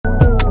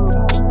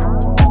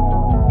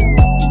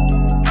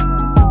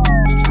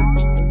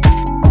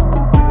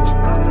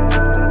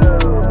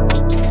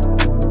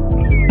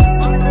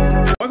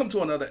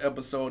another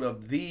episode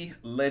of the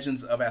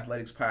Legends of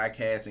Athletics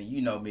podcast, and you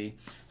know me,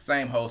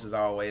 same host as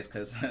always,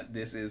 because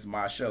this is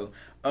my show,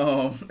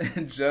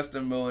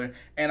 Justin Miller,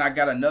 and I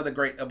got another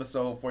great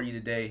episode for you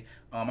today.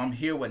 I'm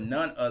here with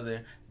none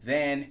other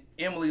than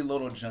Emily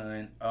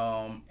Littlejohn,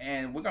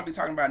 and we're gonna be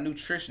talking about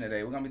nutrition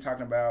today. We're gonna be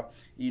talking about,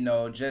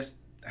 just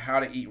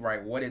how to eat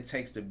right, what it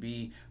takes to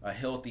be a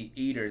healthy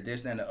eater,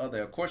 this, and the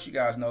other. Of course, you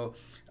guys know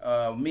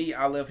me.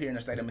 I live here in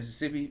the state of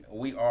Mississippi.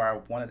 We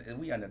are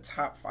in the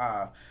top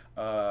 5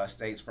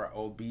 states for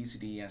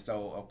obesity, and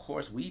so of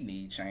course we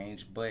need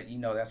change. But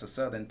that's a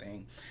southern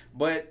thing.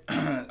 But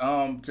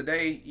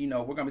today,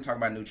 we're gonna be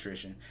talking about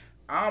nutrition.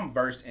 I'm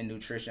versed in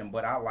nutrition,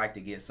 but I like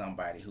to get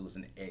somebody who's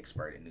an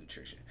expert in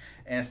nutrition.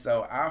 And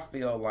so I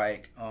feel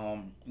like,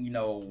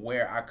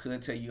 where I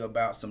could tell you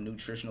about some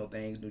nutritional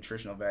things,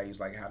 nutritional values,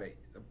 like how to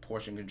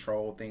portion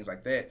control, things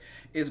like that,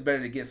 it's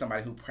better to get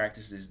somebody who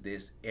practices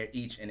this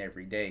each and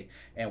every day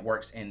and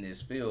works in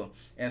this field.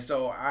 And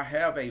so I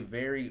have a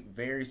very,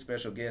 very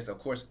special guest. Of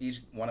course,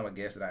 each one of the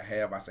guests that I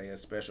have, I say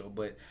is special,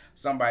 but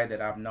somebody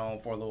that I've known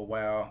for a little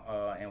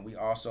while. And we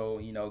also,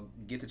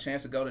 get the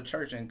chance to go to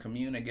church and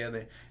commune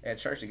together at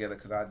church together,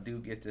 because I do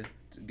get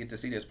to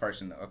see this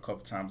person a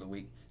couple times a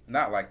week.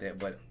 Not like that,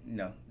 but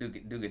do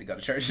get to go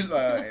to church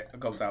a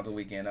couple times a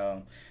week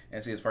and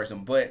see this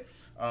person. But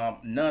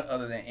none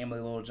other than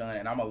Emily Littlejohn,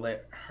 and I'm gonna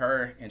let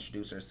her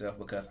introduce herself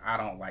because I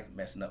don't like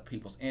messing up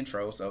people's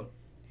intro. So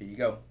here you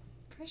go.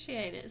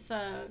 Appreciate it.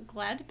 So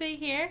glad to be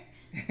here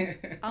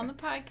on the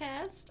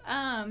podcast.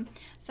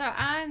 So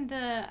I'm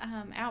the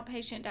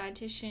outpatient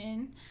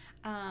dietitian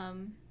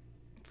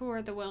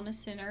for the Wellness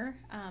Center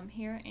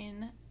here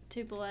in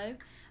Tupelo.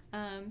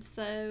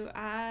 So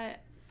I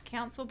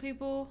counsel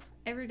people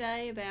every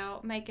day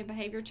about making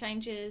behavior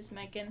changes,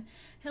 making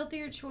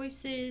healthier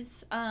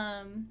choices,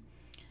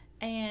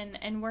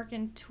 and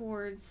working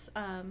towards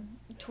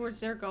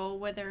their goal,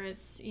 whether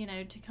it's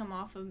to come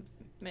off of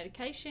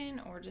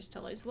medication or just to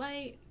lose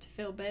weight, to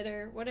feel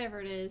better, whatever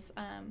it is.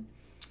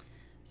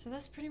 So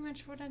that's pretty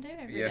much what I do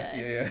every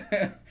day.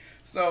 Yeah.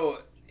 So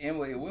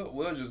Emily,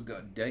 we'll just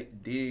go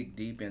dig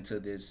deep into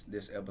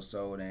this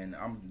episode, and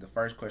the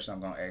first question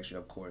I'm going to ask you,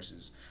 of course,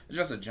 is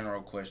just a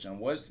general question.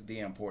 What's the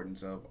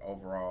importance of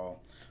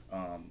overall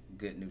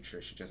good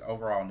nutrition, just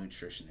overall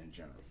nutrition in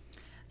general?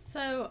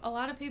 So a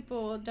lot of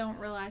people don't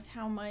realize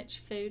how much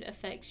food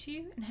affects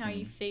you and how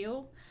you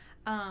feel.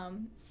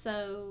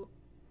 So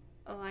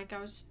like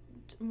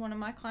one of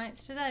my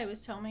clients today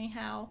was telling me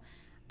how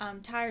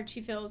tired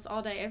she feels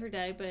all day, every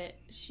day, but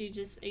she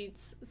just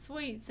eats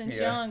sweets and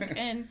junk.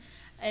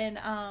 And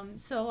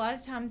so a lot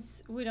of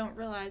times we don't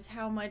realize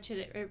how much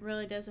it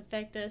really does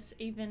affect us,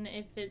 even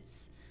if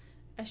it's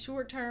a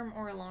short-term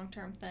or a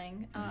long-term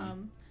thing.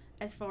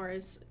 As far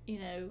as,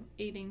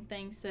 eating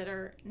things that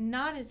are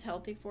not as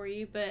healthy for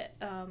you, but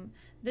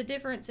the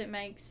difference it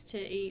makes to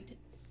eat,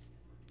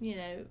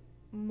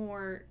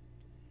 more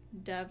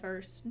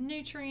diverse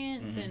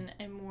nutrients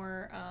and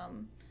more,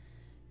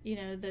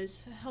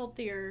 those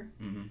healthier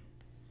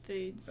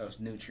foods. Those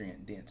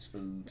nutrient-dense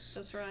foods.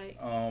 That's right.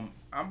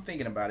 I'm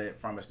thinking about it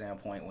from a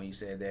standpoint when you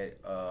said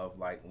that of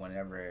like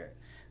whenever,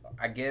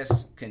 I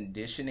guess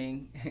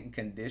conditioning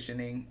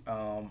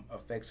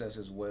affects us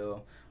as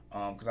well.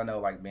 Because I know,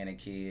 like, being a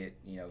kid,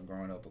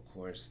 growing up, of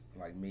course,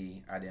 like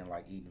me, I didn't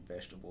like eating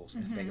vegetables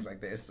and things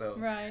like that. So,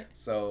 right.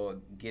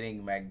 So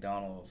getting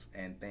McDonald's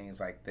and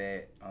things like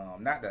that,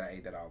 not that I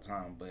ate that all the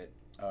time, but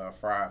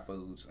fried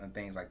foods and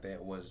things like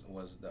that was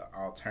the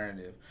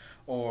alternative,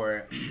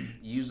 or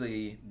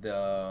usually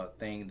the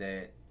thing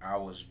that I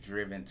was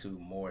driven to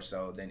more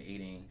so than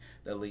eating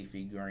the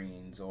leafy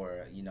greens,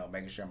 or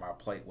making sure my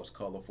plate was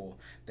colorful,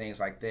 things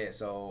like that.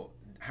 So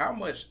how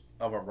much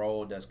of a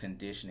role does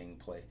conditioning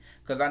play?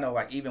 Because I know,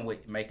 like, even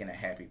with making a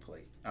happy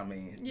plate, I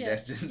mean,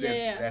 that's just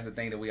that's the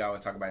thing that we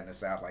always talk about in the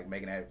South, like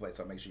making a happy plate.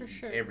 So make sure you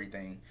eat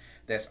everything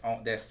that's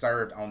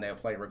served on that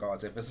plate,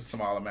 regardless if it's a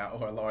small amount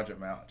or a large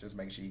amount. Just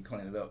make sure you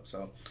clean it up.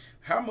 So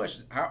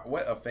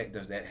what effect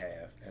does that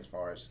have as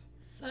far as?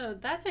 So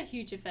that's a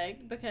huge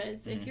effect,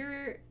 because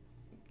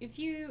if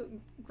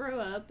you grow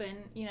up and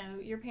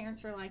your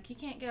parents are like, you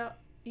can't get up,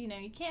 you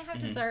can't have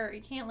dessert, you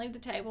can't leave the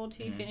table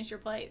till you finish your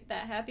plate,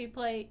 that happy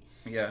plate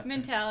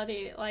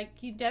mentality, like,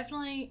 you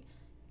definitely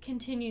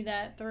continue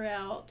that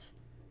throughout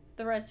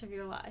the rest of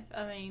your life.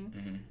 I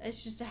mean,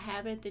 it's just a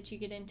habit that you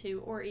get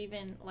into, or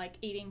even like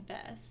eating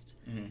fast.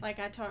 Like,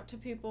 I talk to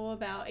people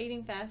about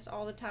eating fast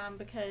all the time,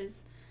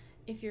 because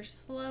if you're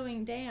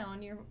slowing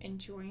down, you're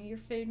enjoying your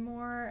food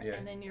more,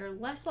 and then you're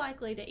less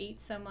likely to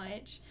eat so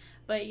much.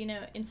 But,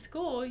 in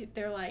school,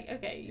 they're like,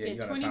 okay, you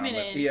get 20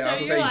 minutes.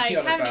 So you're like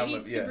having to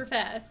eat super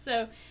fast.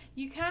 So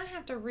you kind of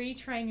have to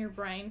retrain your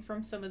brain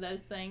from some of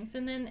those things.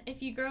 And then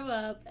if you grow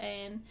up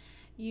and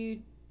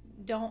you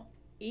don't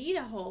eat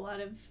a whole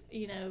lot of,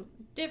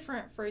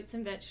 different fruits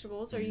and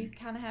vegetables, or you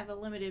kind of have a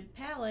limited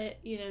palate,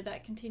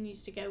 that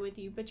continues to go with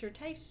you. But your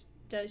taste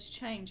does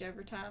change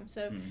over time.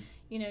 So,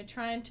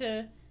 trying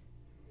to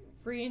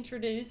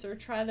reintroduce or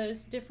try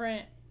those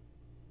different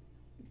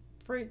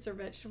fruits or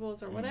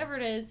vegetables or whatever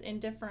it is in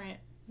different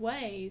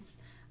ways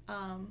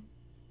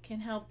can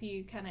help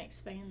you kind of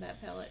expand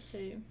that palate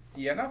too.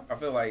 Yeah, and I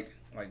feel like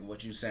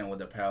what you saying with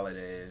the palate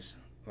is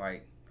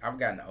like I've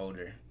gotten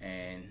older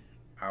and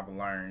I've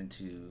learned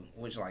to,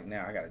 which like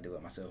now I got to do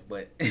it myself,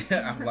 but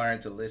I've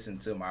learned to listen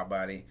to my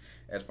body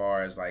as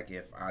far as like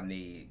if I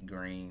need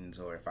greens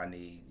or if I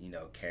need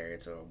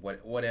carrots or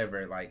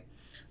whatever like.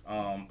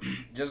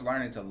 Just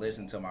learning to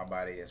listen to my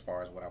body as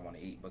far as what I want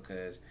to eat,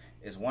 because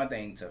it's one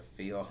thing to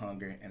feel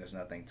hunger and it's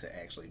nothing to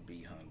actually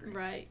be hungry.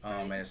 Right.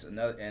 And it's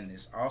another, and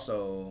it's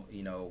also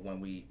when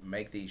we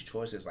make these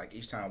choices, like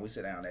each time we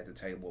sit down at the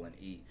table and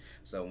eat.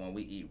 So when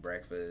we eat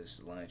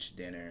breakfast, lunch,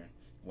 dinner,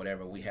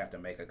 whatever, we have to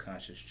make a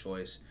conscious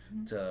choice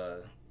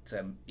to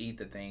eat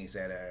the things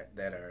that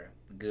are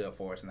good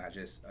for us, not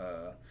just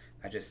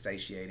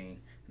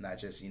satiating, not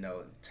just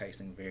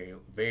tasting very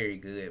very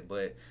good,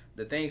 but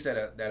the things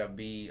that'll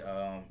be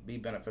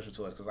beneficial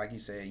to us. Because like you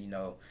said,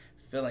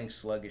 feeling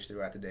sluggish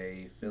throughout the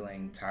day,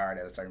 feeling tired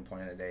at a certain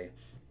point in the day,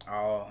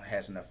 all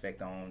has an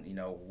effect on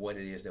what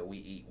it is that we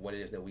eat, what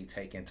it is that we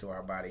take into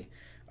our body,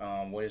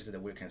 what is it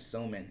that we're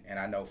consuming. And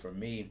I know for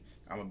me,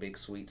 I'm a big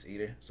sweets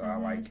eater, so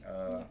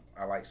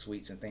I like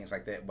sweets and things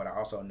like that. But I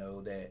also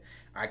know that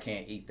I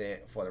can't eat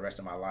that for the rest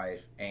of my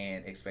life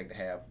and expect to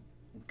have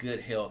good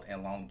health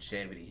and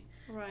longevity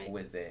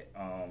with that.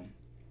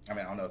 I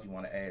don't know if you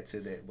want to add to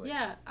that, but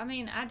yeah,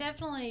 I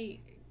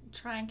definitely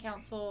try and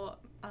counsel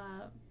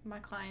my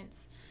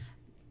clients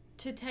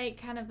to take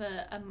kind of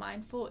a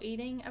mindful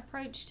eating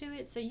approach to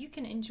it, so you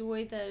can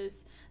enjoy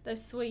those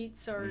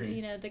sweets or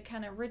the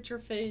kind of richer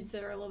foods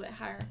that are a little bit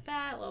higher in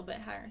fat, a little bit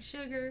higher in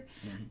sugar.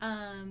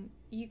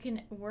 You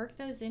can work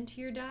those into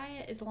your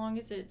diet as long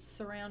as it's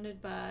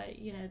surrounded by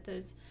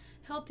those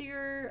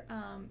healthier,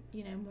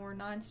 more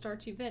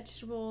non-starchy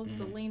vegetables,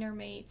 the leaner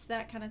meats,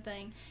 that kind of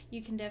thing.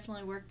 You can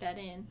definitely work that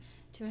in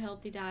to a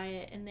healthy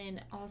diet. And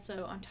then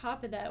also on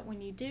top of that,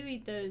 when you do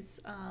eat those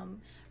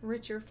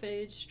richer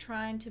foods,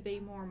 trying to be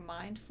more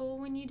mindful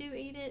when you do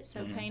eat it.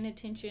 So paying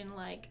attention,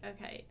 like,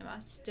 okay, am I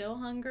still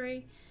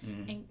hungry?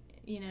 And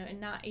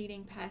and not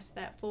eating past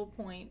that full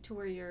point to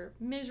where you're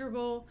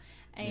miserable,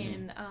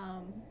 and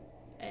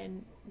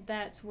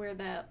that's where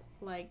that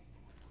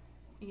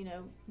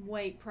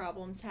weight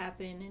problems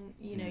happen, and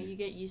you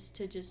get used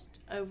to just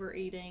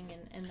overeating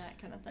and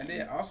that kind of thing. And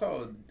then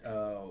also,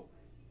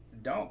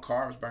 don't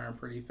carbs burn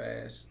pretty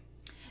fast?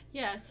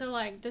 Yeah, so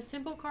like the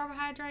simple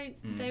carbohydrates,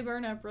 they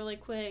burn up really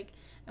quick,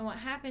 and what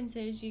happens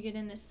is you get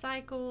in this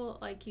cycle,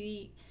 like you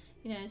eat,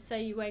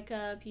 say you wake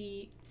up, you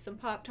eat some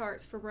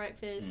Pop-Tarts for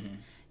breakfast,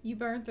 you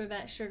burn through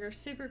that sugar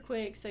super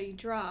quick, so you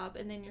drop,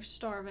 and then you're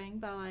starving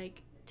by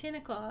like 10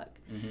 o'clock,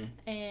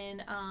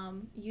 and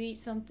you eat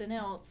something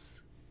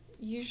else,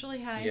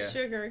 usually high in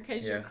sugar,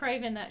 because you're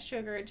craving that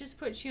sugar. It just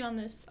puts you on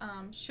this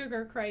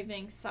sugar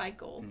craving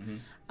cycle.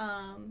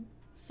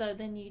 So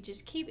then you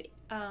just keep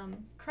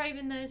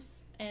craving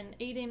this and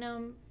eating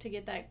them to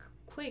get that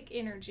quick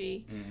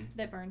energy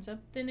that burns up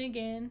then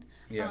again.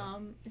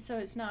 So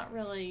it's not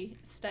really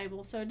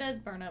stable. So it does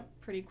burn up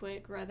pretty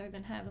quick, rather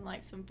than having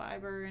like some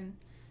fiber and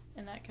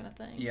that kind of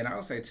thing. Yeah, and I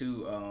would say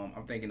too,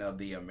 I'm thinking of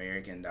the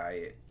American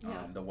diet.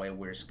 The way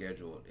we're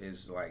scheduled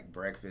is like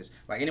breakfast.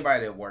 Like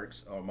anybody that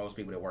works, or most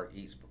people that work,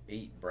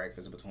 eat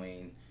breakfast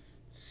between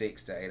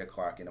 6 to 8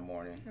 o'clock in the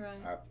morning.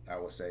 Right. I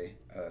would say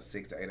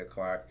 6 to 8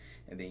 o'clock,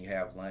 and then you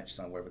have lunch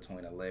somewhere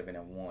between 11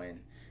 and 1,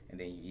 and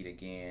then you eat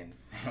again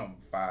from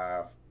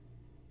 5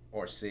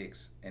 or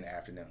 6 in the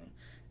afternoon.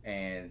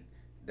 And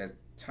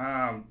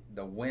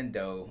the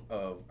window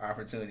of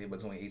opportunity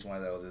between each one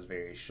of those is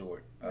very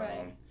short.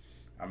 Right.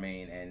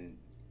 And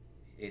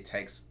it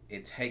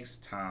takes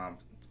time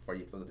for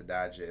your food to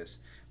digest,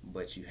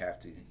 but you have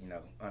to,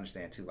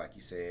 understand too, like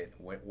you said,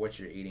 what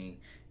you're eating,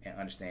 and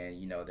understand,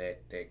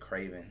 that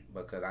craving,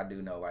 because I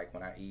do know, like,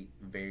 when I eat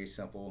very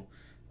simple,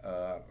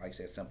 like I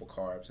said, simple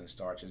carbs and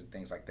starches and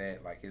things like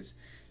that, like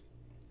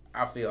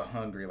I feel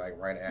hungry like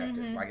right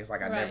after, like it's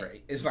like I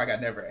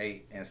never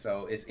ate, and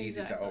so it's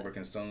easy to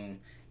overconsume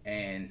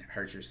and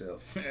hurt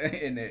yourself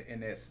in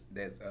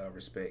that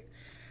respect.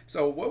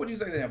 So what would you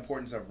say the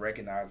importance of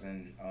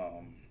recognizing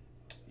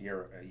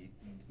your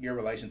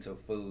relation to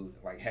food,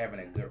 like having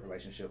a good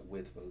relationship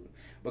with food?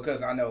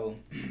 Because I know,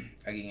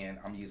 again,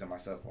 I'm using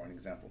myself for an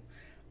example.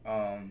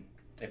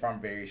 If I'm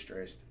very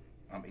stressed,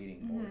 I'm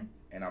eating more,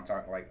 and I'm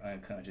talking like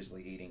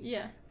unconsciously eating.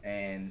 Yeah.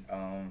 And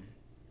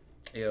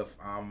if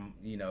I'm,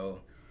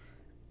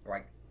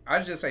 like,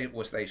 I just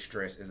would say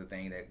stress is a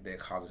thing that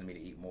causes me to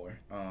eat more.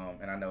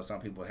 And I know some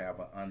people have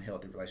an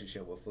unhealthy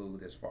relationship with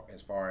food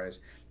as far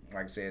as,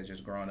 like I said,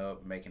 just growing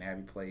up making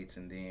happy plates,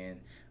 and then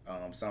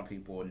some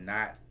people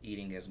not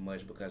eating as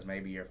much because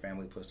maybe your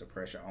family puts the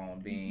pressure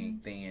on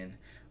being thin,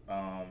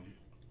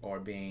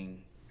 or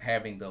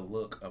having the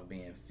look of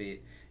being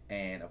fit.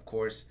 And of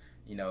course,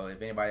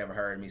 if anybody ever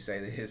heard me say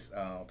this,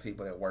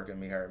 people that work with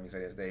me heard me say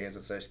this: there is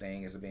a such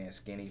thing as being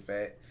skinny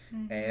fat,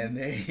 and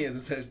there is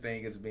a such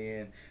thing as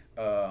being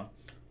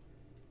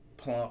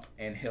plump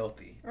and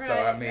healthy. Right. So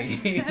I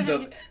mean,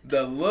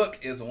 the look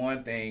is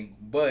one thing,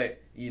 but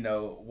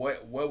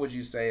what would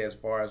you say as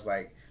far as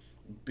like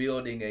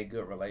building a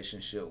good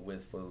relationship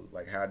with food.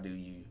 Like, how do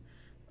you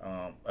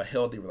a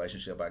healthy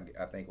relationship?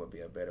 I think would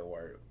be a better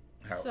word.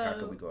 How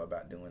could we go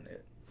about doing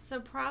that? So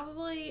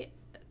probably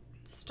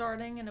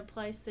starting in a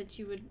place that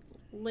you would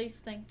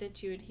least think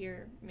that you would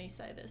hear me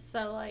say this.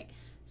 So like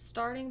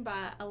starting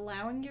by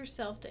allowing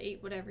yourself to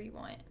eat whatever you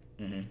want.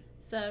 Mm-hmm.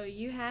 So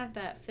you have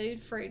that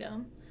food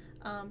freedom.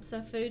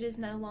 So food is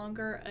no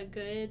longer a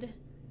good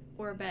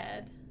or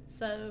bad.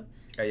 So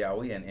hey y'all,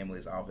 we in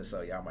Emily's office,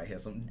 so y'all might hear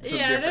some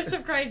there's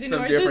some crazy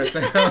some noises.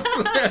 different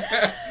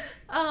sounds.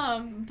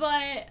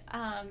 But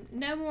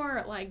no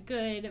more like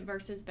good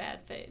versus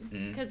bad food,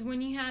 because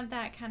when you have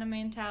that kind of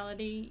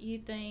mentality, you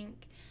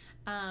think,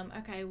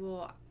 okay,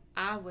 well,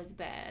 I was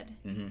bad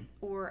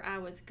or I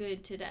was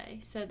good today,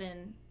 so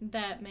then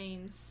that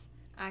means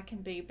I can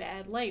be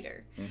bad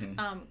later.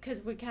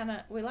 Because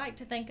we like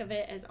to think of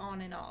it as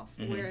on and off,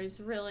 whereas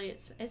really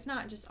it's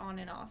not just on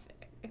and off.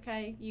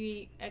 Okay, you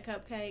eat a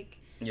cupcake.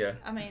 Yeah.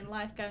 I mean,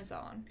 life goes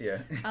on.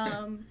 Yeah.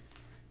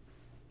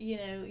 You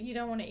know, you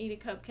don't want to eat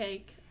a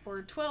cupcake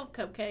or 12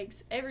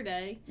 cupcakes every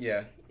day.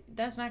 Yeah.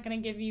 That's not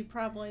going to give you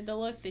probably the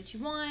look that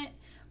you want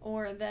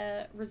or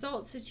the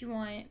results that you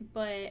want,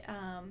 but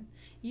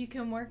you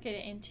can work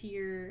it into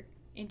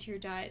your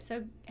diet.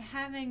 So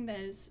having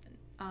those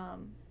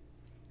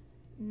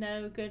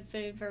no good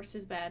food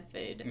versus bad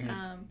food,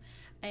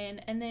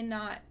 and then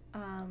not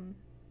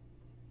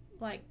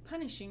like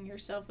punishing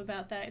yourself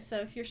about that. So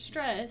if you're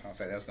stressed, I'll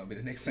say that's gonna be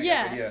the next thing.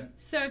 Yeah.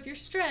 So if you're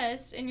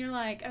stressed and you're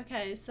like,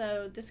 okay,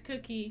 so this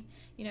cookie,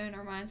 you know, in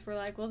our minds we're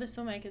like, well, this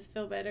will make us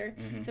feel better.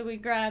 So we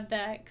grab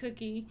that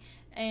cookie,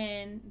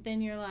 and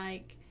then you're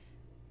like,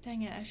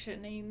 dang it, I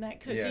shouldn't have eaten that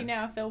cookie. Yeah.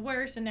 Now I feel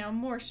worse, and now I'm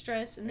more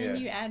stressed, and then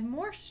you add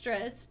more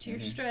stress to your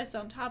stress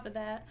on top of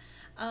that.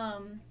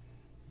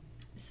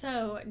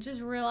 So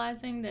just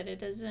realizing that it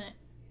doesn't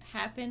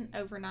happen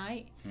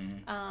overnight.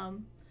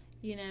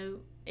 You know,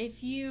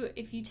 if you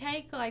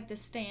take like the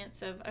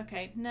stance of,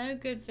 okay, no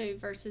good food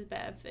versus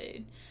bad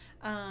food,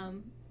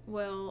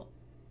 well,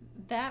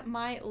 that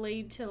might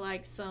lead to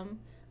like some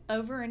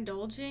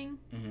overindulging,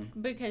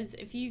 because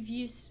if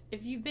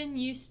you've been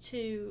used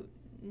to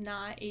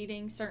not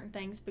eating certain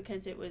things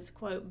because it was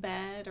quote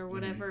bad or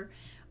whatever,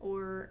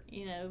 or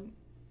you know,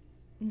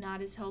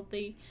 not as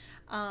healthy,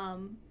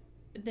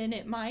 then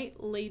it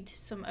might lead to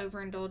some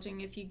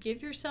overindulging if you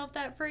give yourself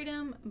that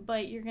freedom,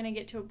 but you're going to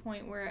get to a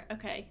point where,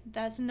 okay,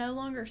 that's no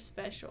longer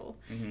special.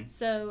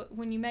 So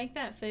when you make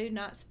that food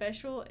not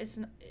special, it's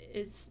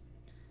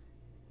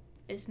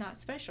not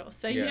special.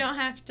 So you don't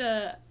have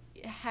to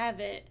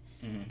have it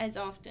as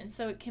often.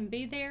 So it can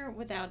be there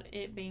without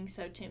it being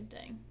so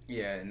tempting.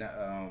 Yeah, and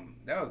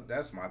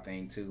that's my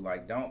thing too.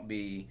 Like, don't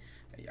be,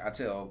 I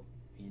tell,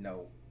 you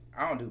know,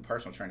 I don't do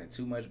personal training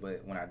too much,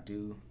 but when I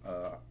do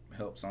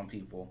help some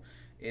people,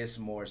 it's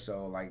more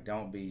so like,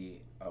 don't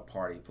be a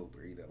party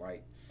pooper either.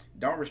 Like,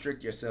 don't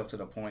restrict yourself to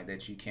the point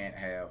that you can't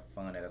have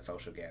fun at a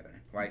social gathering.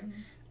 Like,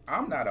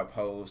 I'm not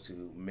opposed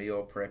to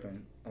meal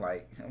prepping,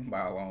 like,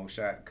 by a long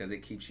shot, because it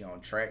keeps you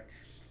on track.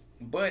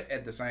 But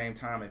at the same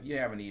time, if you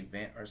have an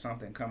event or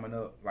something coming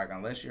up, like,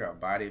 unless you're a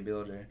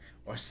bodybuilder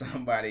or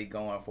somebody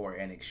going for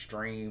an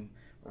extreme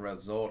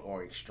result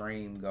or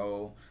extreme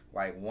goal,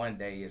 like, one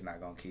day is not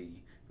going to kill you.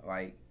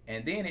 Like,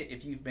 and then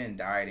if you've been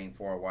dieting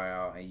for a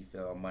while and you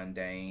feel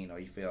mundane or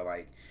you feel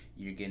like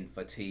you're getting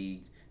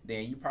fatigued,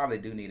 then you probably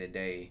do need a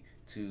day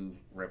to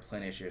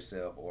replenish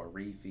yourself or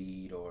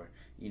refeed, or,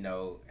 you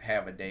know,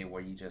 have a day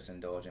where you just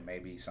indulge in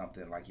maybe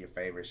something like your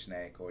favorite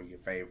snack or your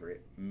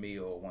favorite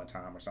meal one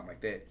time or something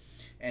like that.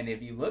 And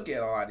if you look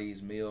at a lot of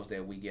these meals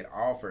that we get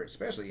offered,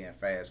 especially in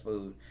fast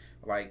food,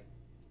 like,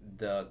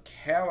 the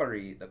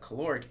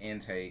caloric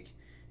intake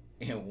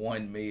in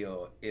one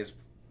meal is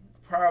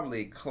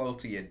probably close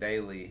to your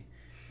daily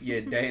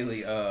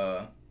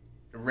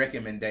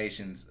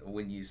recommendations,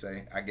 when you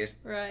say, I guess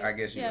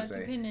you would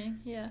say. Depending,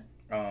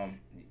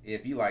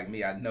 if you like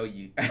me, I know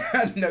you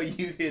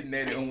hitting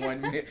that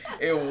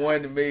in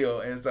one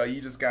meal, and so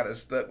you just got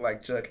stuck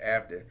like Chuck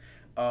after.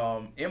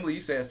 Emily, you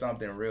said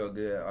something real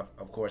good,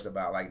 of course,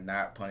 about like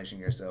not punishing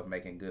yourself,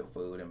 making good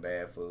food and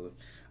bad food.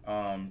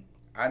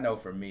 I know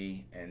for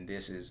me, and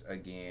this is,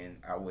 again,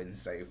 I wouldn't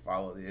say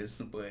follow this,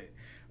 but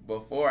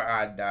before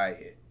I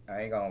diet,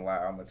 I ain't gonna lie,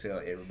 I'm gonna tell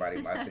everybody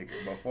my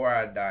secret. Before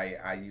I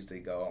diet, I usually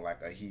go on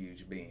like a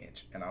huge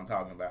binge, and I'm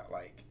talking about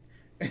like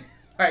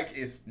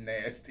it's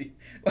nasty,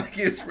 like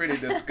it's pretty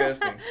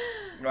disgusting.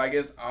 Like,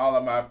 it's all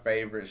of my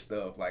favorite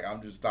stuff. Like,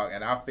 I'm just talking,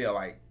 and I feel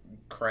like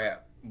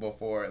crap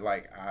before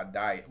like I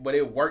diet, but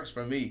it works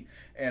for me,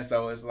 and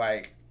so it's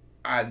like,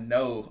 I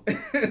know,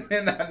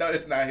 and I know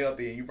it's not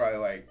healthy, and you probably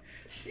like,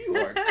 you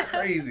are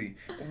crazy.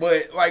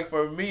 But like,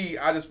 for me,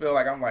 I just feel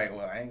like, I'm like,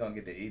 well, I ain't gonna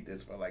get to eat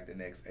this for like the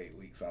next 8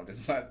 weeks, so I'm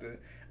just about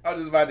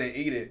to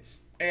eat it.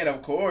 And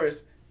of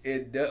course,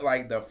 it does,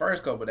 like, the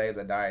first couple of days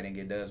of dieting,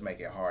 it does make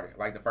it harder.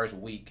 Like, the first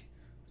week,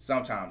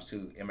 sometimes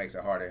too, it makes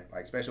it harder.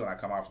 Like, especially when I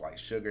come off like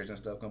sugars and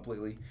stuff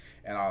completely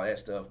and all that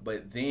stuff.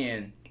 But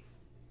then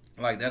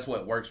Like that's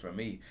what works for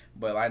me.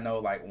 But I know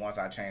like once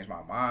I change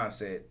my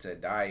mindset to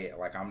diet,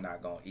 like I'm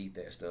not gonna eat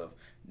that stuff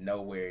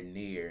nowhere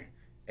near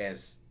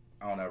as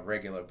on a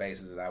regular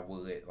basis as I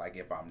would like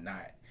if I'm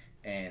not.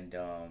 And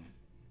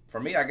for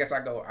me, I guess I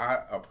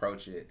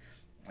approach it.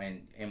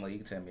 And Emily, you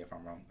can tell me if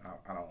I'm wrong.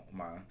 I don't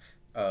mind.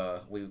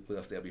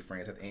 We'll still be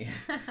friends at the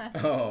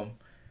end.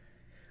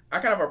 I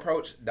kind of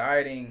approach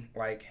dieting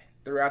like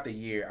throughout the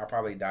year. I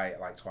probably diet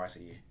like twice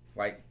a year.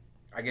 Like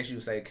I guess you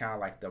would say kind of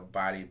like the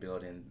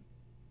bodybuilding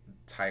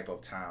type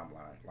of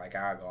timeline. Like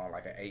I go on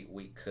like an 8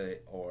 week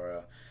cut or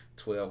a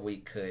 12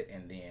 week cut,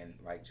 and then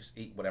like just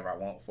eat whatever I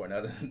want for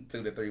another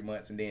 2 to 3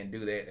 months, and then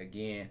do that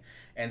again.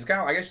 And it's kind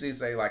of like I guess you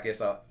say like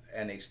it's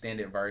an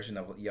extended version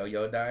of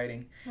yo-yo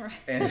dieting, Right.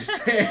 and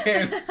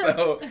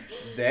so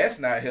that's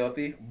not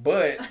healthy.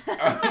 But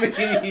I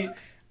mean,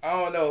 I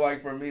don't know.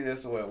 Like for me,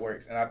 that's the way it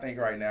works, and I think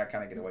right now I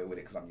kind of get away with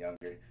it because I'm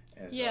younger.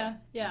 And so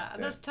yeah.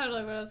 That's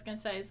totally what I was gonna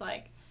say. Is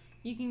like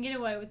you can get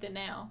away with it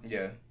now.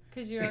 Yeah.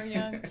 Because you're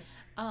young.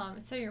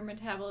 So your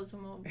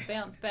metabolism will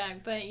bounce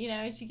back. But, you know,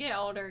 as you get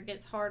older, it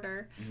gets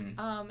harder,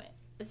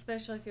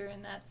 especially if you're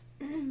in that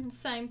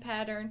same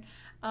pattern.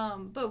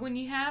 But when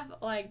you have,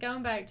 like,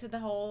 going back to the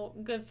whole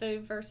good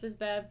food versus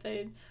bad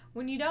food,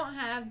 when you don't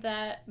have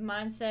that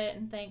mindset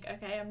and think,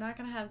 okay, I'm not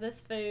going to have this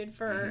food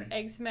for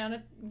X amount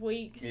of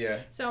weeks,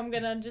 so I'm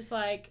going to just,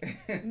 like,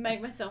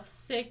 make myself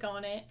sick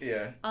on it.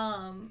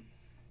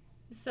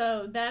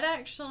 So that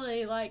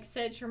actually, like,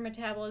 sets your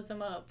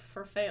metabolism up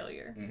for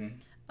failure.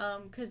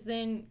 Because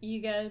then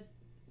you go,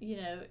 you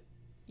know,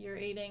 you're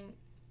eating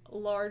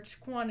large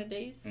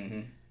quantities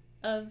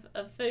of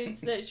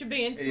foods that should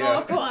be in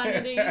small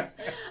quantities,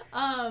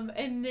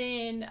 and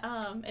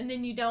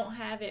then you don't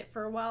have it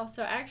for a while.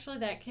 So actually,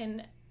 that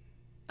can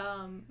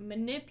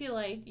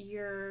manipulate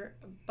your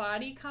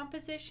body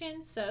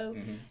composition. So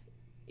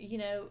you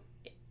know,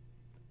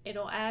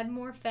 it'll add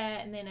more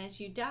fat, and then as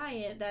you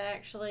diet, that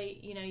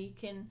actually, you know, you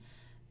can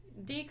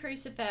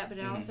decrease the fat, but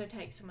it also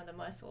takes some of the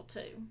muscle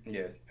too.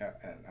 Yeah,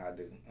 I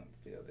do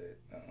feel that.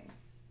 I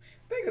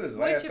think it was the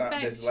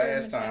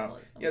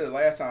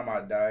last time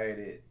I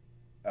dieted,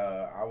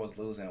 I was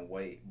losing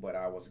weight, but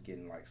I was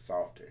getting like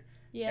softer.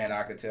 Yeah. And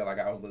I could tell like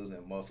I was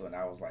losing muscle, and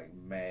I was like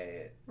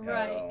mad.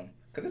 Right.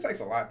 Because it takes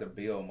a lot to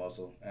build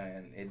muscle,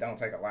 and it don't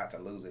take a lot to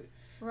lose it.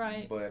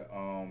 Right. But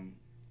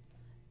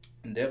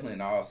definitely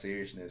in all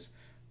seriousness,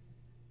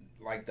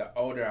 like the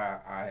older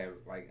I have,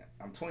 like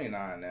I'm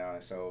 29 now,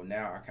 and so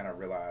now I kind of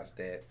realize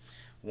that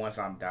once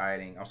I'm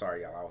dieting, I'm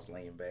sorry y'all, I was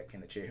laying back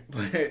in the chair,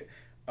 but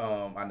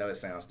I know it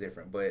sounds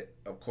different, but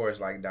of course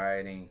like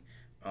dieting,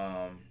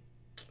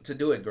 to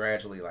do it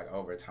gradually, like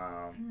over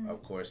time,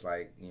 of course,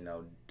 like, you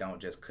know, don't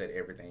just cut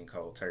everything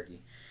cold turkey.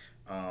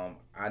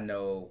 I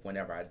know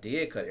whenever I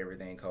did cut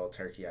everything cold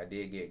turkey, I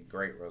did get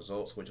great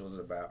results, which was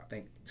about, I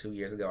think 2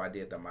 years ago, I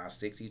did the My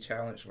 60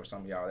 challenge for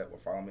some of y'all that will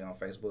follow me on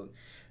Facebook,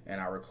 and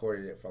I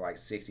recorded it for like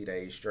 60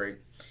 days straight.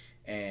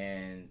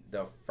 And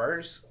the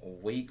first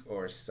week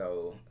or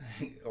so,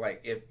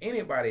 like if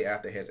anybody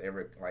out there has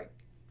ever like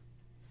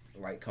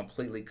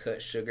completely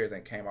cut sugars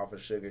and came off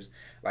of sugars,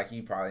 like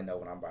you probably know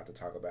what I'm about to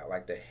talk about.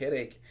 Like the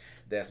headache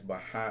that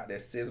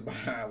sits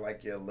behind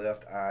like your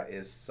left eye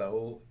is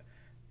so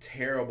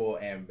terrible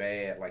and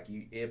bad. Like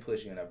it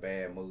puts you in a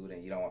bad mood,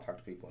 and you don't want to talk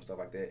to people and stuff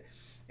like that.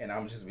 And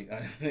I'm just be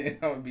honest. I'm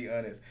gonna be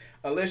honest.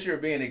 Unless you're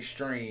being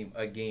extreme,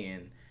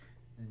 again,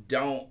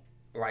 don't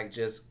like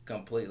just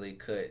completely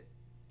cut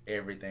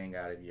everything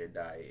out of your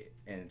diet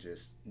and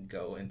just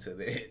go into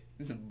that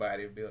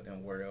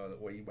bodybuilding world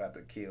where you about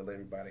to kill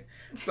everybody.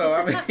 So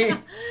I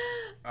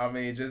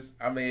mean,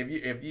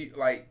 if you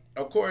like,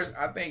 of course,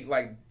 I think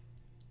like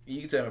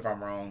you can tell me if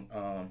I'm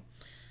wrong.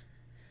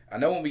 I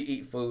know when we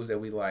eat foods that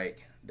we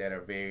like that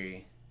are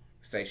very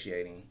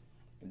satiating,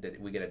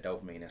 that we get a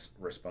dopamine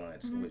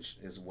response, which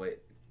is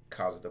what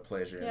causes the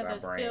pleasure in our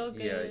brain.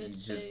 You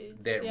just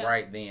foods,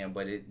 right then,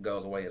 but it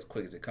goes away as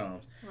quick as it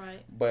comes.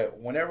 Right. But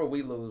whenever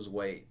we lose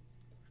weight,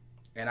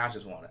 and I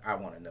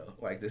want to know,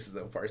 like, this is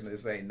a person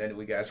that's saying nothing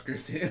we got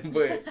scripted,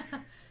 but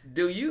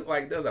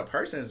does a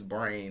person's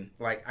brain,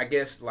 like, I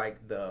guess, like,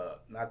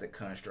 not the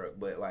construct,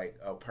 but, like,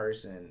 a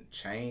person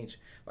change,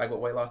 like, with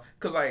weight loss?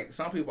 Because, like,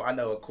 some people, I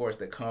know, of course,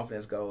 the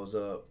confidence goes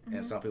up,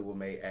 and some people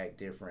may act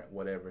different,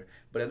 whatever,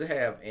 but does it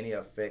have any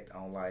effect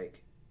on,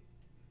 like,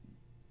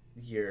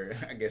 your,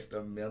 I guess,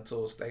 the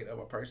mental state of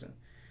a person?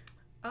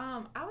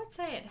 I would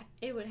say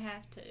it would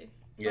have to.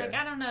 Yeah. Like,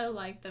 I don't know,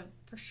 like, the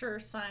for sure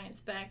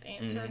science-backed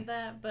answer to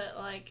that, but,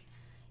 like,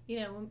 you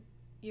know, when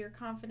your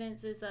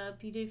confidence is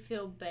up, you do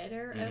feel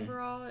better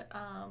overall.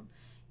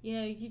 You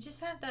know, you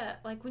just have that,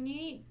 like, when you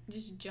eat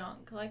just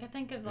junk, like, I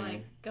think of,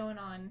 like, going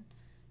on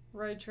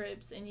road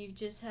trips and you've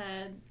just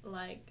had,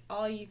 like,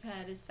 all you've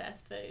had is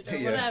fast food or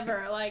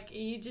whatever. Like,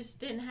 you just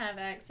didn't have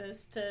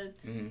access to,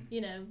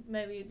 you know,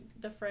 maybe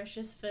the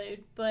freshest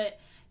food, but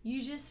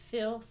you just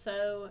feel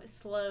so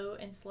slow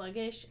and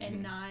sluggish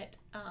and not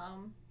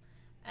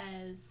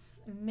as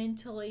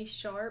mentally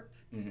sharp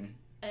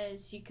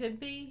as you could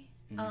be.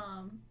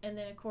 And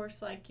then of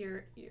course, like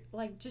your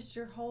like just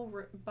your whole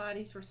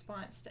body's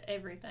response to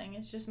everything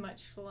is just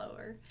much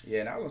slower.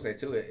 Yeah, and I was gonna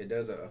say too, it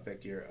does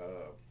affect your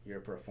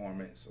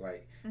performance.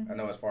 Like I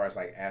know as far as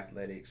like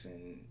athletics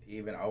and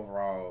even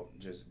overall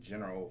just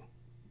general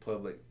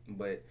public,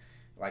 but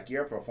like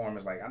your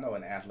performance, like I know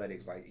in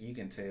athletics, like you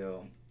can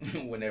tell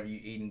whenever you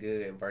eating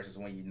good versus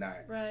when you're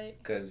not. Right.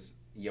 Because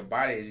your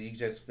body, you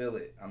just feel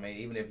it. I mean,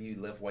 even if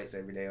you lift weights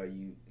every day or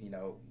you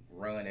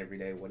run every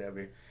day,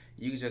 whatever,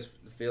 you just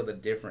feel the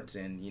difference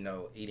in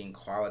eating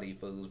quality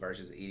foods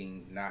versus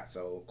eating not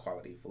so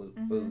quality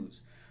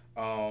foods.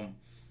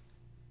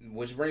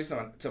 Which brings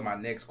on to my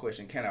next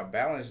question: can a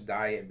balanced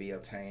diet be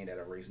obtained at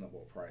a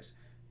reasonable price?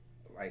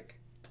 Like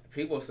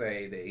people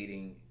say that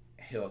eating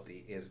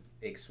healthy is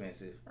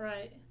expensive.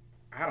 Right.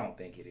 I don't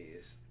think it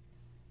is.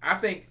 I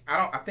think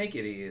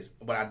it is,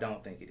 but I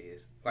don't think it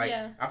is. Like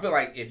I feel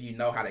like if you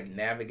know how to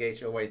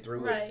navigate your way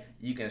through it,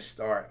 you can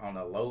start on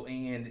the low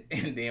end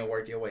and then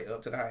work your way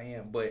up to the high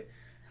end. But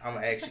I'm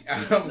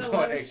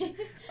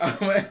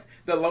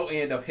the low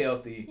end of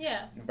healthy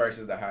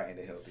versus the high end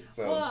of healthy.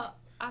 So well,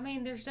 I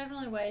mean, there's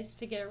definitely ways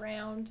to get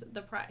around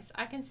the price.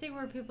 I can see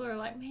where people are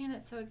like, man,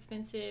 it's so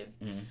expensive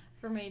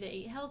for me to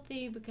eat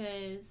healthy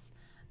because,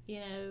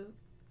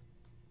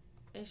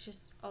 it's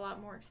just a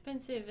lot more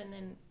expensive. And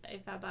then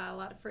if I buy a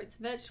lot of fruits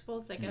and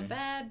vegetables, they go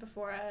bad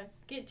before I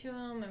get to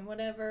them and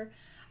whatever.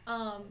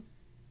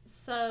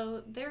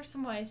 So there's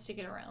some ways to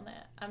get around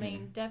that. I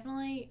mean,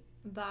 definitely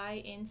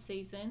buy in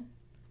season.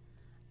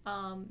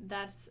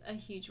 That's a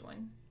huge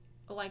one.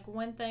 Like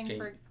one thing I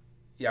was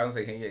gonna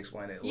say, can you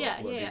explain it?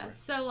 Yeah.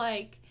 So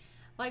like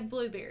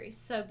blueberries.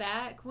 So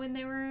back when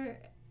they were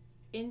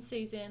in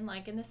season,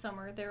 like in the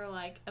summer, they were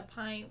like a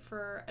pint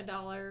for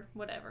 $1,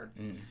 whatever.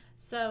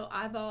 So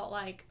I bought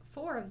like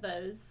 4 of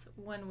those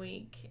one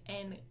week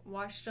and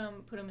washed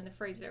them, put them in the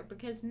freezer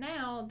because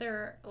now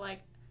they're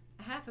like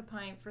a half a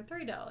pint for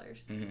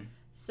 $3.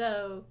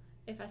 So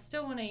if I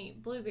still want to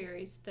eat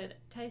blueberries that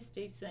taste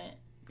decent,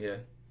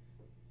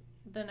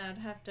 then I'd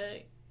have to,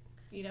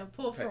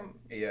 pull from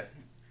the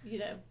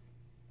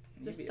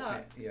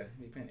stock. Be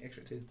paying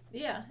extra too.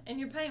 Yeah, and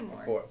you're paying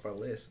more for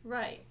less.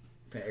 Right.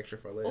 Paying extra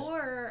for less.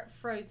 Or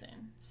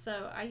frozen.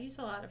 So I use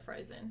a lot of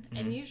frozen,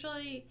 and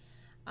usually,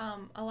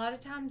 a lot of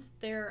times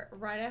they're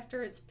right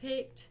after it's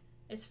picked.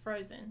 It's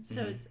frozen,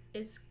 so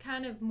it's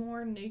kind of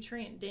more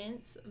nutrient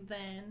dense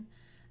than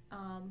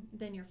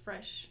your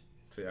fresh.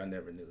 See, I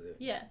never knew that.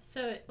 Yeah,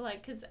 so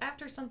because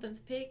after something's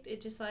picked,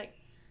 it just like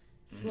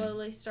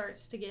slowly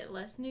starts to get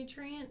less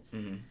nutrients.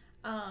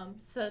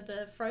 So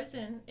the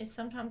frozen is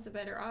sometimes a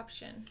better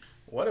option.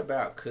 What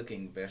about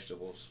cooking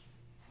vegetables?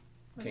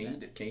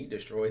 Can you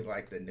destroy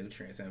like the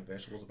nutrients in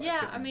vegetables?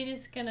 I mean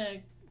it's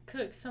gonna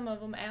cook some of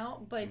them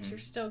out, but you're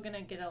still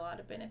gonna get a lot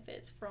of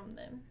benefits from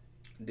them.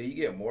 Do you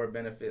get more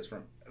benefits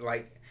from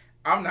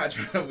I'm not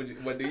trying,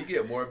 but do you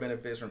get more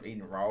benefits from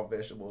eating raw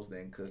vegetables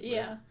than cooked?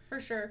 Yeah, for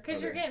sure,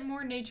 because you're getting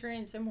more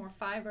nutrients and more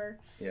fiber.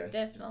 Yeah,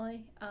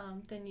 definitely.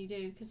 Than you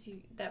do because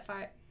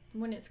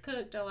when it's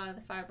cooked, a lot of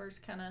the fibers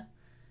kind of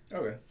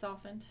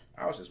softened.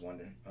 I was just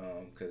wondering,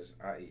 because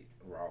I eat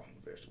raw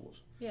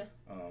vegetables. Yeah.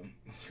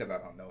 Because I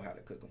don't know how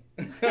to cook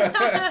them.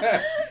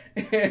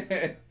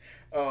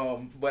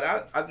 But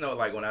I know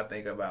like when I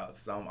think about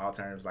some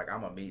alternatives, like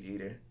I'm a meat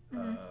eater.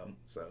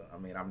 So I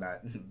mean I'm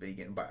not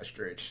vegan by a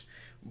stretch,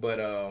 but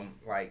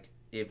like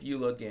if you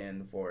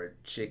looking for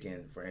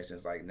chicken, for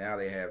instance, like now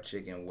they have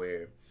chicken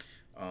where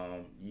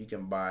you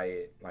can buy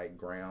it like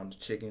ground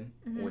chicken,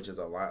 which is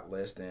a lot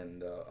less than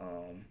the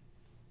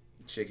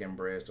chicken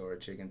breast or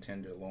chicken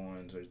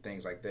tenderloins or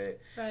things like that.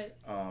 Right.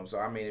 So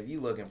I mean, if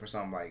you looking for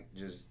something like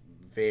just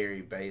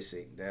very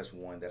basic, that's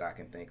one that I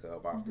can think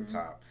of off the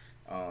top.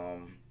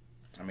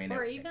 I mean,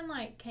 or even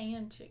like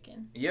canned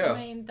chicken. Yeah. I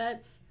mean,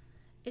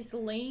 it's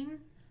lean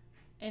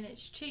and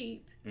it's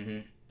cheap,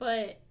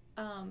 but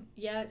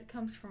it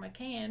comes from a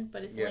can,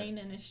 but it's lean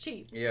and it's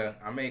cheap. Yeah,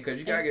 I mean, because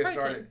you gotta get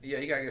started. Yeah,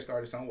 you gotta get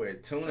started somewhere.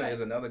 Tuna is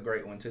another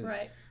great one too.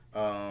 Right.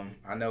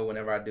 I know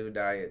whenever I do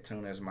diet,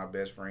 tuna is my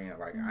best friend.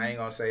 Like I ain't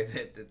gonna say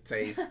that the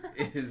taste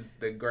is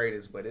the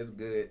greatest, but it's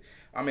good.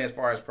 I mean, as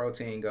far as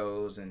protein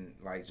goes and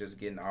like just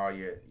getting all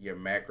your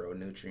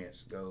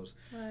macronutrients goes.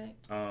 Right.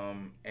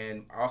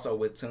 And also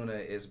with tuna,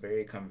 it's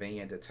very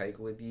convenient to take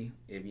with you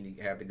if you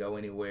have to go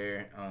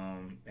anywhere.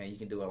 And you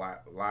can do a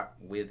lot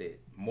with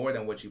it, more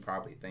than what you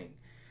probably think.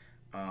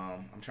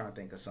 I'm trying to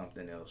think of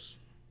something else.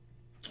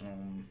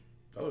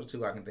 Those are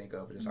 2 I can think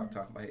of just off the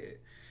top of my head.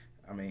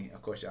 I mean,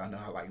 of course, y'all know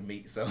I like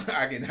meat, so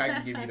I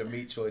can give you the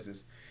meat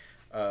choices.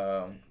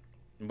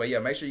 But yeah,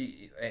 make sure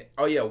you.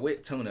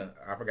 With tuna,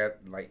 I forgot.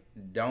 Like,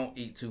 don't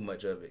eat too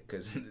much of it,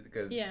 because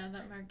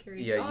that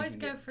mercury. Yeah, always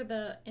go for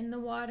the in the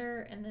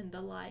water and then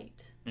the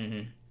light.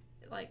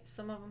 Like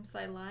some of them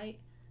say light.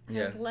 It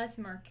has less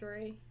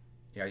mercury.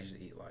 Yeah, I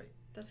usually eat light.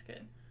 That's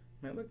good.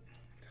 Man, look,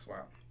 that's why.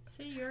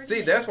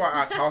 See, that's why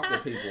I talk to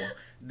people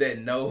that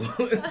know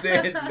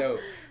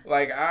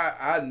Like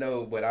I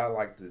know, but I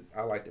like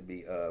to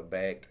be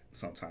bagged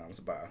sometimes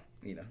by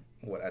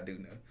what I do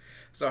know.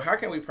 So how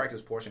can we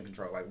practice portion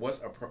control? Like, what's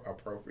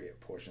appropriate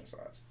portion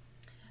size?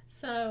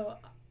 So,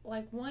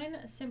 like,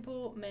 one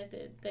simple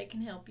method that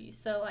can help you.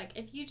 So, like,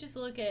 if you just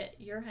look at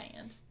your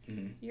hand,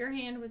 your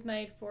hand was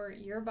made for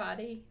your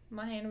body.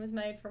 My hand was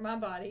made for my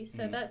body.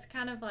 So that's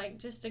kind of like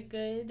just a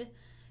good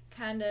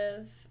kind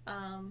of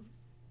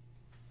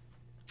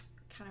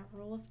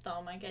rule of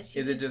thumb, I guess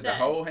you Is could it just say. the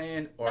whole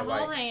hand, or the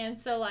whole hand?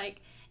 So,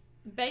 like,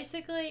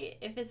 basically,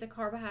 if it's a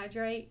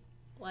carbohydrate,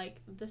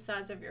 like the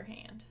size of your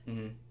hand.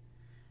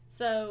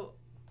 So,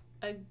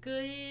 a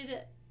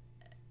good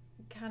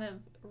kind of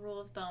rule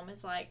of thumb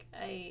is like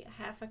a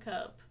half a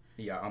cup.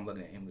 Yeah, I'm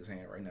looking at Emily's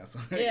hand right now, so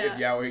Yeah. if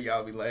y'all were,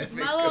 y'all be laughing.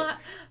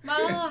 My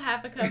little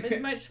half a cup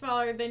is much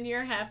smaller than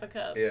your half a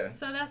cup. Yeah.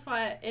 So that's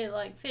why it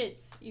like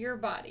fits your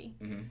body.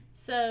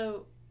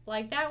 So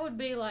like that would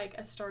be like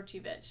a starchy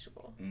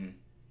vegetable.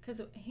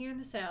 Because here in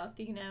the South,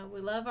 we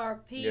love our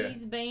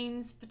peas,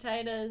 beans,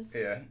 potatoes,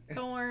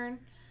 corn.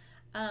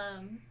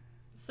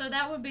 So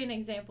that would be an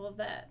example of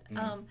that.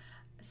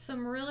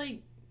 Some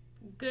really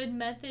good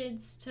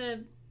methods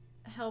to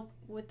help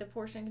with the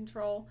portion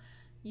control: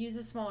 use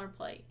a smaller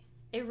plate.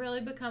 It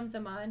really becomes a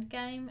mind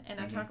game, and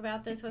I talk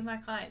about this with my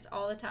clients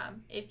all the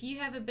time. If you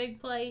have a big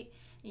plate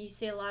and you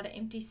see a lot of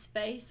empty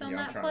space on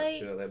that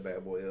plate, to fill that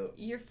bad boy up.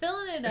 You're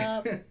filling it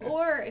up.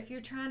 Or if you're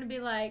trying to be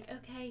like,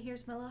 okay,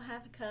 here's my little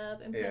half a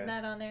cup and put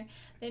that on there,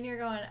 then you're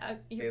going,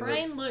 your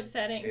brain looks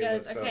at it and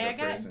goes, okay, I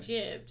got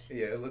gypped.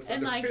 Yeah, it looks so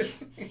and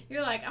depressing. Like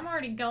you're like, I'm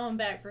already going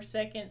back for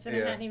seconds and I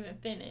hadn't even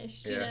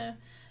finished, you know?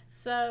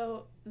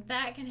 So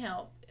that can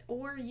help.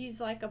 Or use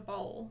like a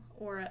bowl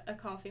or a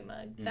coffee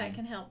mug. That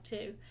can help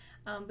too,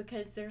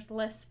 because there's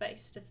less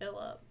space to fill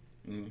up.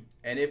 And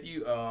if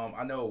you,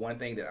 I know one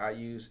thing that I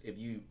use, if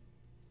you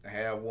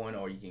have one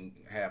or you can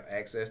have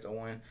access to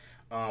one,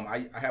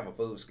 I have a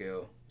food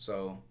scale,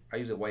 so I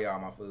use it to weigh all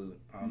my food.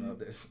 I don't know if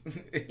that's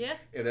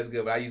if that's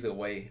good, but I use it to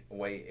weigh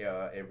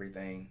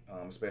everything,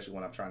 especially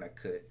when I'm trying to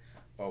cut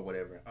or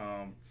whatever.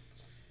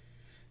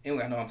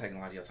 Anyway, I know I'm taking a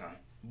lot of your time,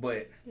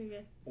 but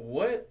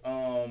what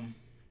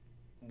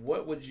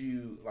would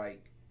you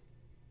like?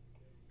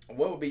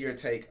 What would be your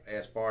take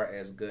as far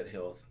as gut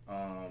health?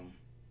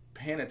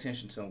 Paying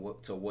attention to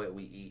what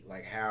we eat,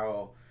 like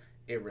how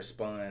it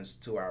responds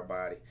to our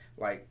body.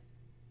 Like,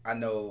 I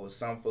know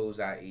some foods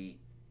I eat,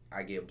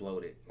 I get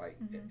bloated like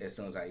as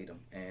soon as I eat them,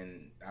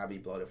 and I'll be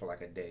bloated for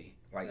like a day.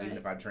 Like even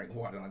if I drink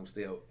water, like I'm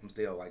still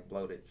like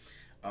bloated.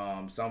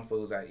 Some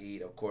foods I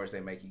eat, of course,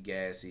 they make you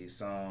gassy.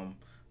 Some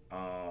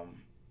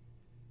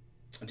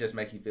just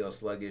make you feel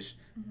sluggish.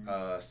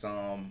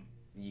 Some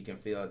you can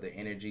feel the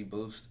energy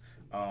boost.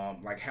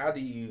 Like how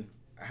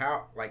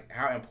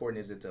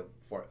important is it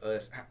for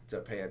us to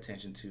pay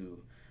attention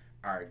to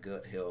our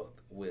gut health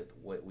with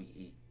what we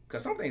eat?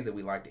 Because some things that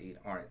we like to eat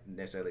aren't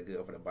necessarily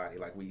good for the body,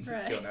 like we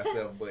killing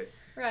ourselves. But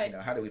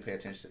how do we pay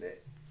attention to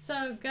that?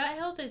 So gut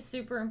health is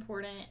super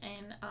important,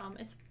 and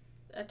it's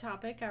a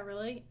topic I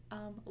really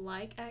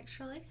like,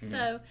 actually.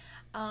 So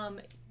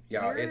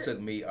y'all, it took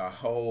me a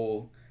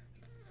whole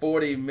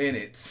 40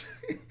 minutes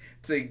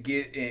to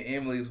get in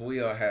Emily's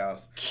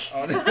wheelhouse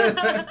on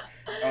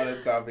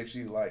the topic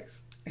she likes.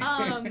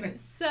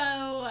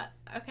 So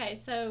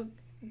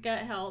gut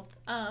health.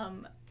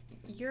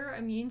 Your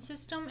immune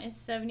system is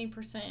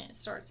 70%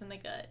 starts in the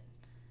gut.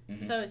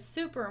 So it's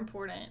super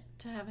important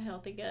to have a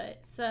healthy gut.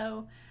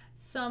 So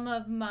some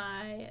of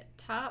my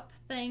top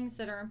things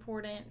that are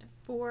important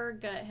for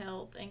gut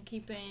health and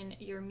keeping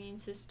your immune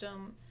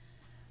system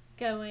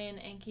going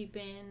and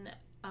keeping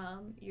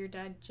your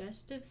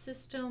digestive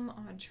system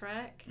on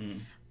track.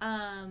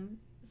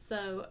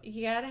 So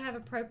you got to have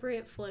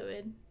appropriate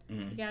fluid.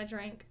 You got to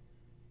drink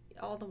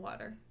all the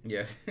water.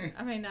 Yeah.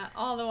 I mean, not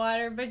all the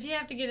water, but you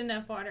have to get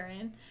enough water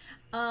in.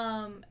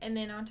 And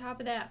then on top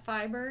of that,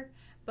 fiber,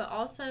 but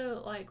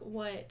also like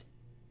what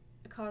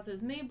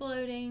causes me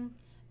bloating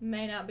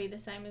may not be the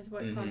same as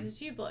what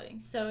causes you bloating.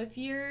 So if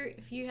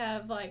you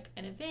have like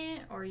an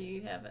event or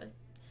you have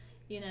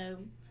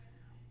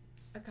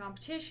a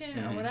competition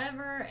or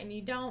whatever, and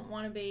you don't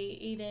want to be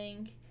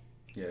eating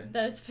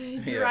those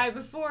foods right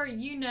before,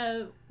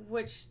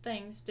 which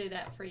things do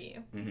that for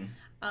you.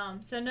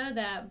 So know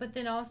that, but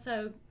then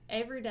also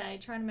every day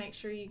trying to make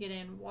sure you get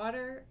in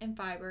water and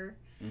fiber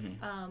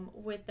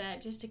with that,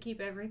 just to keep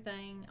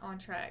everything on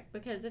track.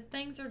 Because if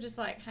things are just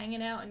like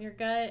hanging out in your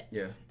gut,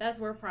 that's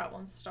where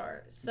problems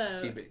start.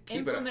 So keep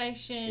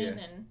inflammation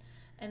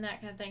and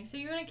that kind of thing. So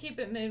you want to keep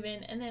it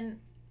moving. And then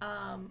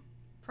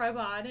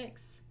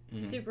probiotics,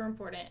 super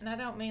important. And I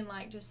don't mean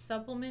like just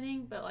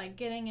supplementing, but like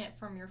getting it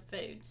from your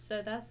food.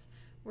 So that's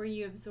where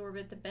you absorb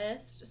it the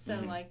best. So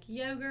like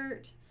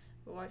yogurt,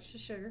 watch the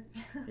sugar.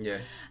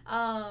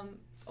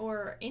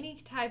 Or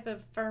any type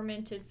of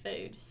fermented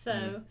food.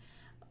 So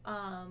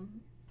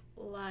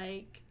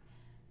like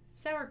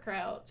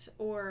sauerkraut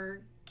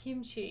or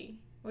kimchi,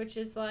 which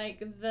is like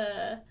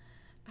the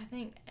I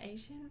think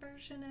Asian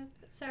version of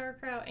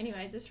sauerkraut.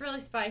 Anyways, it's really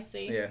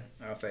spicy. Yeah,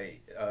 I'll say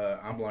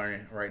I'm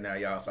learning right now,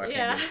 y'all, so I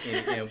Yeah. can't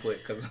give any input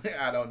because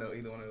I don't know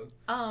either one of those.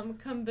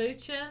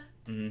 Kombucha.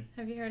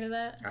 Have you heard of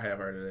that? I have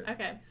heard of it.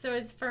 Okay, so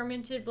it's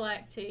fermented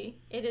black tea.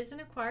 It is an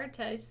acquired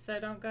taste, so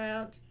don't go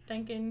out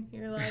thinking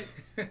you're like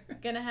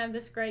gonna have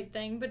this great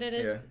thing, but it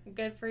is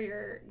good for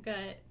your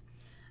gut,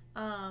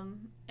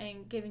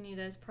 and giving you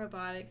those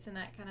probiotics and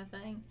that kind of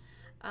thing.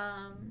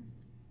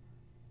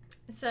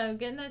 So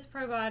getting those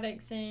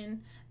probiotics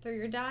in through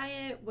your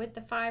diet, with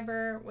the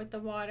fiber, with the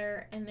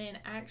water, and then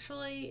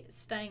actually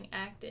staying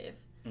active.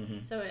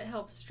 So it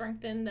helps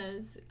strengthen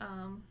those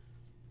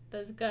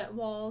gut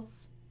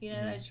walls,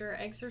 as you're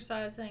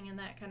exercising and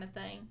that kind of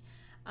thing,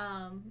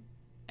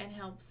 and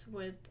helps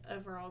with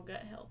overall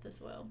gut health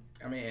as well.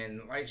 I mean,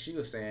 and like she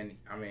was saying,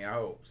 I mean, I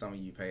hope some of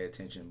you pay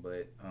attention,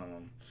 but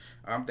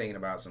I'm thinking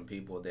about some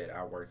people that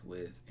I worked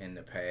with in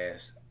the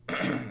past.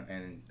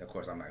 And of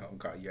course I'm not gonna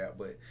call you out,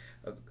 but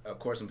of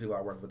course some people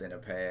I worked with in the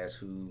past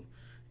who,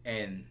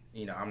 and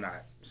I'm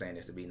not saying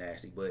this to be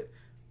nasty, but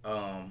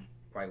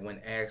like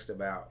when asked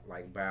about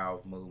like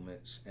bowel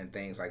movements and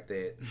things like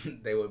that,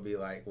 they would be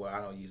like, well, I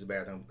don't use the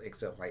bathroom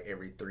except like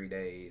every 3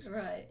 days,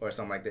 right, or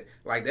something like that.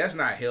 Like that's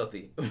not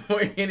healthy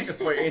for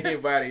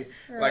anybody.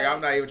 Right. Like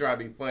I'm not even trying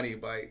to be funny,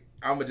 but like,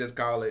 I'm gonna just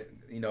call it,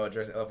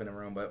 address the elephant in the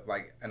room. But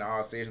like in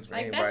all seriousness, for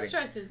anybody, that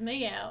stresses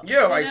me out.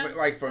 Yeah,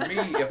 like for me,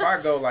 if I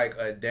go like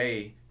a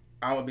day,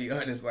 I'm gonna be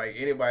honest. Like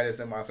anybody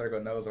that's in my circle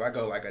knows, if I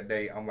go like a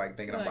day, I'm like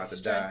thinking I'm about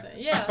to die.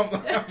 Yeah, I'm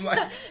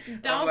like,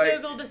 don't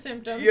Google the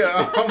symptoms.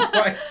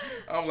 Yeah,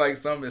 I'm like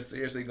something is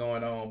seriously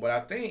going on. But I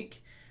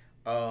think,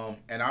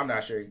 and I'm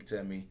not sure you can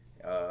tell me,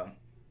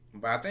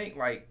 but I think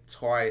like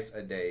twice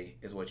a day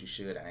is what you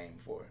should aim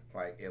for.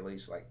 Like at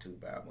least like 2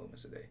 bowel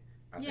movements a day.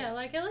 I think.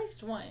 Like at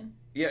least one.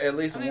 Yeah, at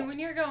least one. I mean, when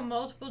you're going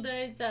multiple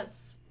days, don't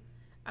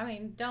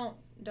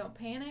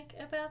panic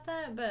about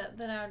that, but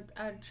then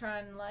I'd try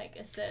and like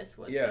assess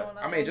what's going on.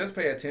 I mean, just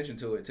pay attention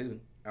to it too.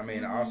 I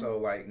mean, also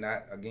like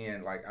not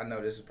again, like I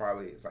know this is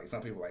probably, it's like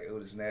some people like, oh,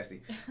 this is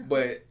nasty,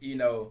 but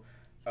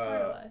part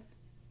of life.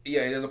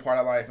 Yeah, it is a part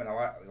of life, and a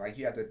lot like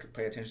you have to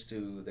pay attention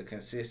to the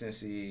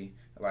consistency,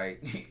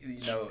 like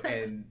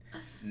and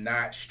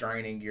not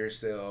straining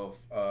yourself.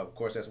 Of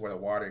course, that's where the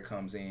water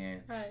comes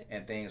in, right,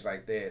 and things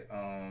like that.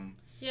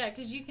 Yeah,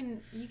 because you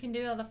can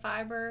do all the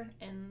fiber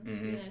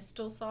and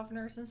stool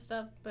softeners and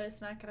stuff, but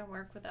it's not gonna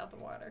work without the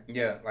water.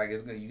 Yeah, like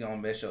you're gonna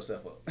mess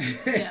yourself up.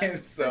 Yeah,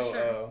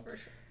 so for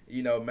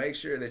sure. Make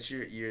sure that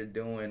you're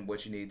doing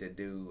what you need to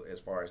do as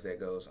far as that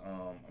goes.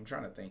 I'm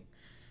trying to think.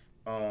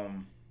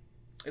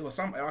 It was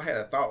something I had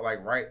a thought like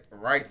right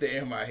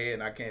there in my head,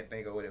 and I can't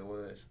think of what it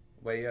was.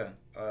 But yeah,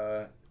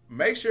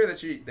 make sure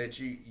that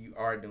you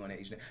are doing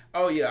it each day.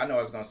 Oh yeah, I know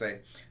what I was gonna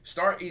say.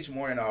 Start each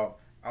morning off.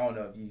 I don't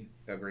know if you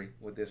agree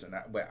with this or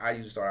not, but I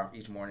usually start off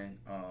each morning,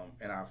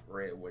 and I've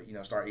read where,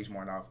 start each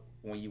morning off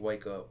when you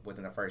wake up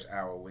within the first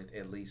hour with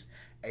at least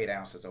 8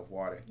 ounces of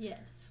water.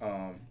 Yes.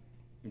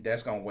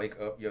 That's going to wake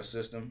up your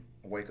system,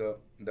 wake up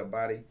the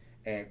body,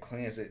 and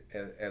cleanse it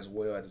as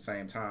well at the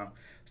same time.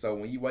 So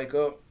when you wake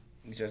up,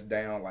 you just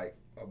down like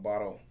a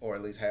bottle or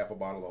at least half a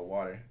bottle of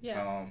water.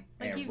 Yeah.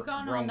 Like you've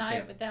gone all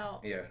night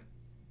without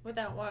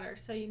water,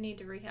 so you need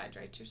to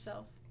rehydrate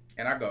yourself.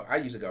 And I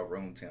usually go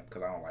room temp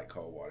because I don't like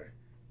cold water.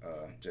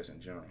 Just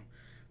in general,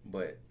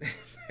 but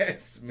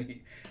that's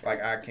me.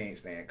 Like I can't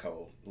stand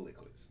cold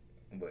liquids,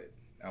 but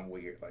I'm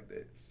weird like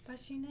that.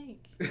 That's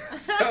unique.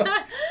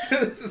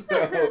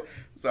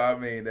 so I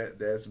mean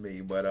that's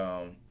me. But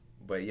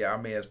yeah, I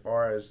mean as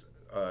far as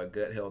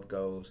gut health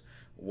goes,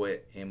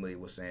 what Emily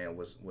was saying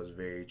was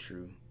very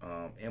true.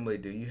 Emily,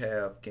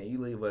 can you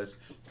leave us?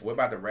 We're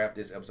about to wrap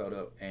this episode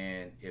up,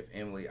 and if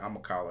Emily, I'm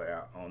gonna call her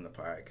out on the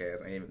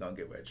podcast. I ain't even gonna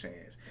give her a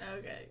chance.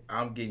 Okay.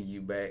 I'm getting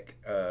you back.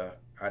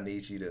 I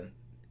need you to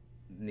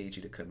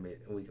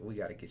commit. We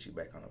got to get you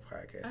back on the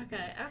podcast. Okay,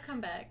 again. I'll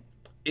come back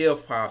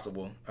if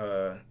possible.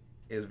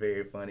 It's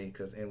very funny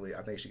because Emily,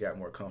 I think she got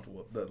more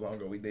comfortable the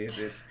longer we did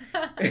this.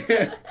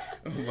 But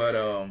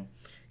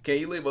can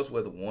you leave us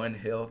with one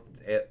health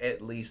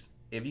at least?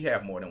 If you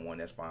have more than one,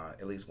 that's fine.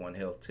 At least one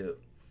health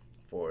tip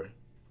for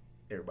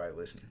everybody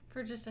listening.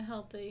 For just a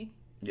healthy.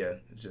 Yeah,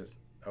 just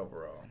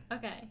overall.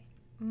 Okay,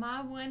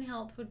 my one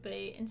health would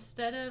be,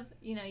 instead of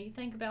you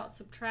think about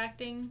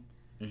subtracting.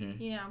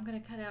 Mm-hmm. I'm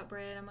going to cut out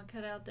bread. I'm going to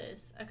cut out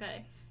this.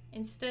 Okay.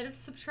 Instead of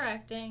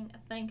subtracting,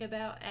 think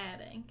about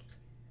adding.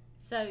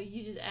 So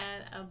you just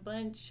add a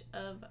bunch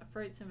of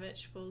fruits and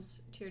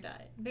vegetables to your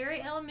diet.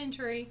 Very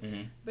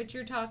elementary, but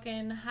you're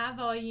talking high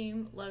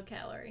volume, low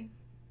calorie.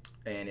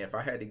 And if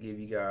I had to give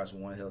you guys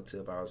one health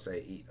tip, I would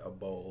say eat a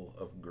bowl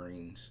of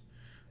greens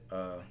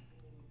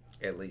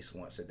at least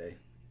once a day.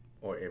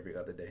 Or every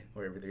other day,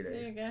 or every 3 days.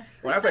 There you go.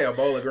 When I say a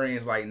bowl of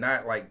greens, like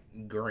not like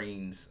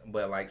greens,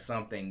 but like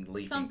something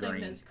leafy something green.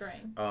 That's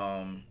green.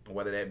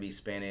 Whether that be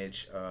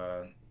spinach,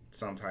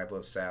 some type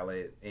of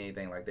salad,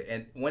 anything like that.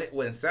 And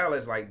when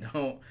salads, like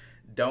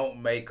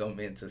don't make them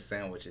into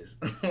sandwiches,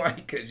 like,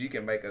 because you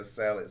can make a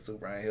salad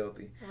super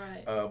unhealthy.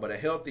 Right. But a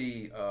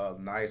healthy,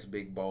 nice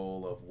big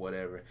bowl of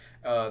whatever.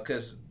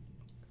 Because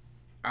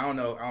I don't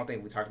know, I don't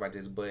think we talked about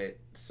this, but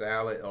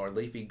salad or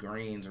leafy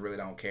greens really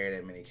don't carry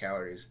that many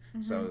calories.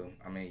 Mm-hmm. So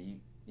I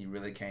mean, you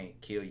really can't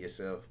kill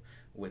yourself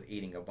with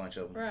eating a bunch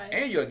of them, right.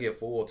 and you'll get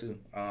full too.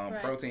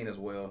 Right. Protein as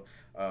well.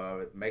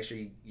 Make sure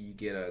you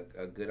get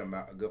a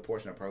good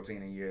portion of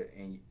protein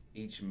in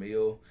each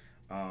meal.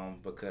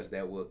 Because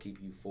that will keep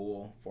you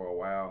full for a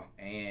while,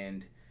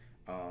 and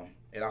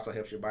it also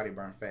helps your body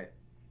burn fat.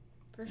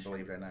 For sure.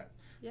 Believe it or not.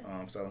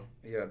 Yeah. So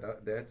yeah,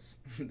 that's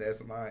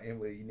my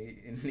Emily.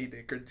 You need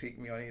to critique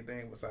me on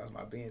anything besides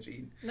my binge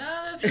eating.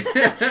 No,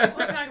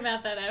 we'll talk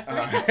about that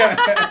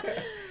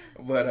after.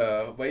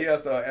 But yeah.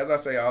 So as I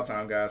say all the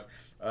time, guys,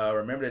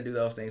 remember to do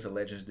those things that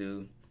legends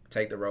do.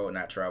 Take the road,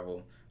 not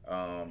travel.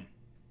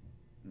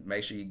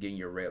 Make sure you're getting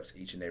your reps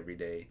each and every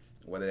day,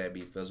 whether that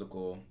be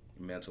physical,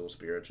 mental,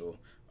 spiritual.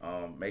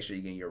 Make sure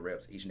you're getting your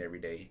reps each and every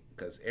day,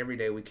 because every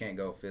day we can't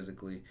go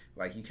physically.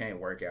 Like, you can't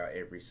work out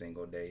every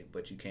single day,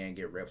 but you can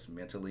get reps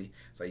mentally,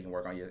 so you can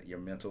work on your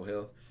mental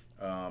health.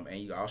 And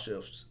you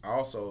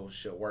also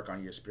should work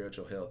on your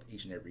spiritual health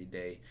each and every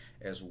day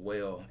as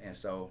well. And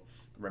so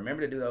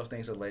remember to do those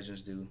things that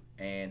legends do,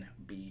 and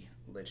be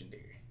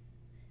legendary.